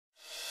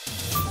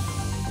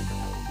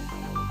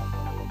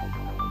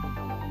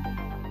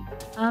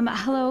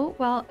Hello.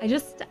 Well, I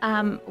just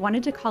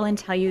wanted to call and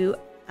tell you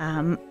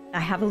I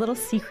have a little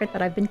secret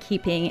that I've been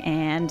keeping,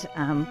 and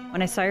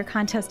when I saw your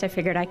contest, I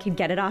figured I could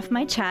get it off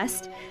my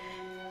chest.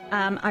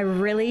 I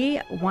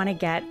really want to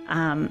get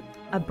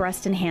a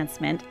breast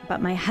enhancement,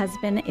 but my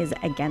husband is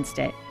against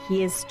it.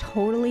 He is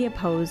totally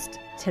opposed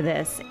to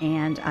this,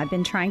 and I've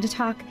been trying to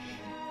talk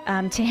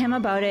to him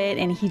about it,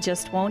 and he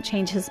just won't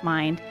change his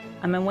mind.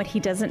 And what he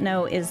doesn't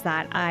know is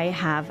that I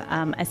have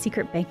a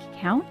secret bank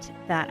account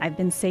that I've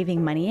been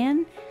saving money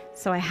in.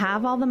 So I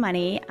have all the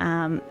money.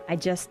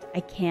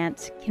 I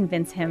can't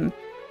convince him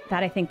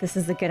that I think this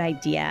is a good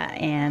idea.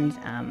 And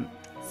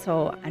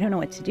so I don't know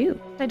what to do.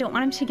 I don't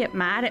want him to get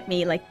mad at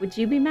me. Like, would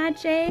you be mad,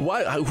 Jay?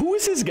 What? Who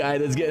is this guy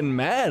that's getting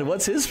mad?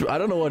 What's his? I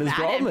don't know what his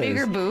problem is.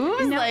 Bigger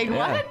boobs? No, Like,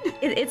 what?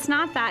 It's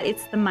not that.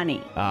 It's the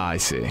money. Ah, I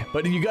see.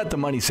 But you got the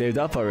money saved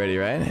up already,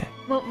 right?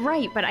 Well,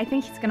 right. But I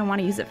think he's going to want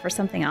to use it for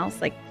something else.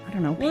 Like, I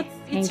don't know. Well,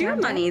 it's your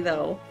money,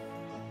 though.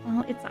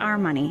 Well, it's our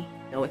money.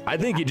 I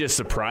think you just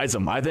surprise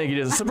him. I think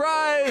you just,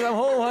 surprise, I'm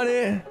home,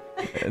 honey.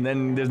 And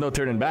then there's no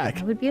turning back.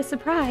 That would be a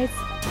surprise.